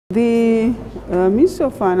The Ministry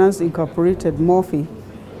of Finance Incorporated, MOFI,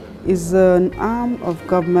 is an arm of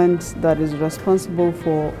government that is responsible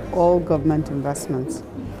for all government investments.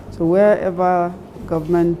 So wherever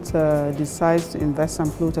government decides to invest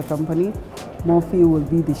and float a company, MOFI will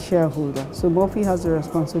be the shareholder. So MOFI has the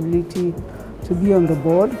responsibility to be on the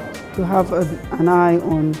board, to have an eye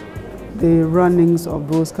on the runnings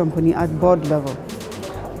of those companies at board level.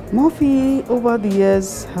 MOFI over the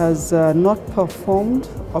years has not performed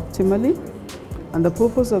optimally, and the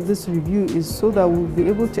purpose of this review is so that we'll be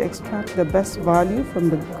able to extract the best value from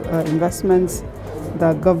the investments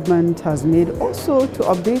that government has made. Also to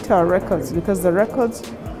update our records, because the records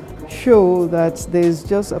show that there's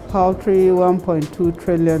just a paltry 1.2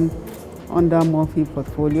 trillion under MOFI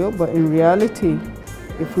portfolio, but in reality,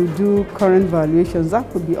 if we do current valuations, that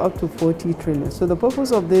could be up to 40 trillion. So the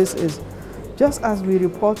purpose of this is, just as we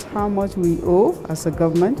report how much we owe as a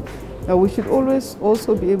government, we should always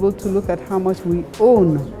also be able to look at how much we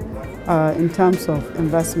own in terms of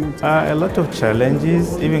investment. A lot of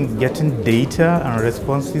challenges, even getting data and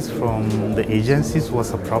responses from the agencies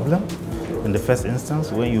was a problem. In the first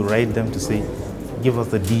instance, when you write them to say, give us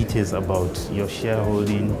the details about your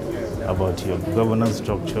shareholding, about your governance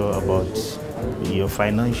structure, about your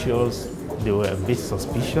financials, they were a bit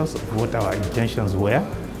suspicious of what our intentions were.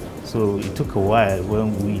 So it took a while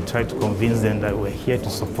when we tried to convince them that we're here to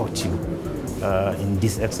support you in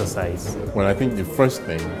this exercise. Well, I think the first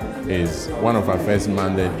thing is, one of our first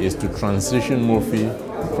mandate is to transition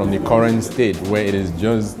MOFI from the current state where it is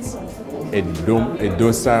just a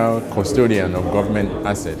docile custodian of government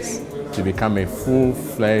assets to become a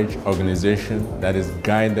full-fledged organization that is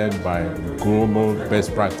guided by global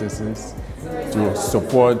best practices to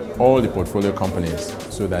support all the portfolio companies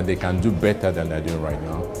so that they can do better than they're doing right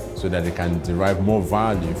now, so that they can derive more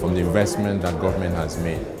value from the investment that government has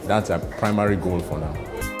made. That's our primary goal for now.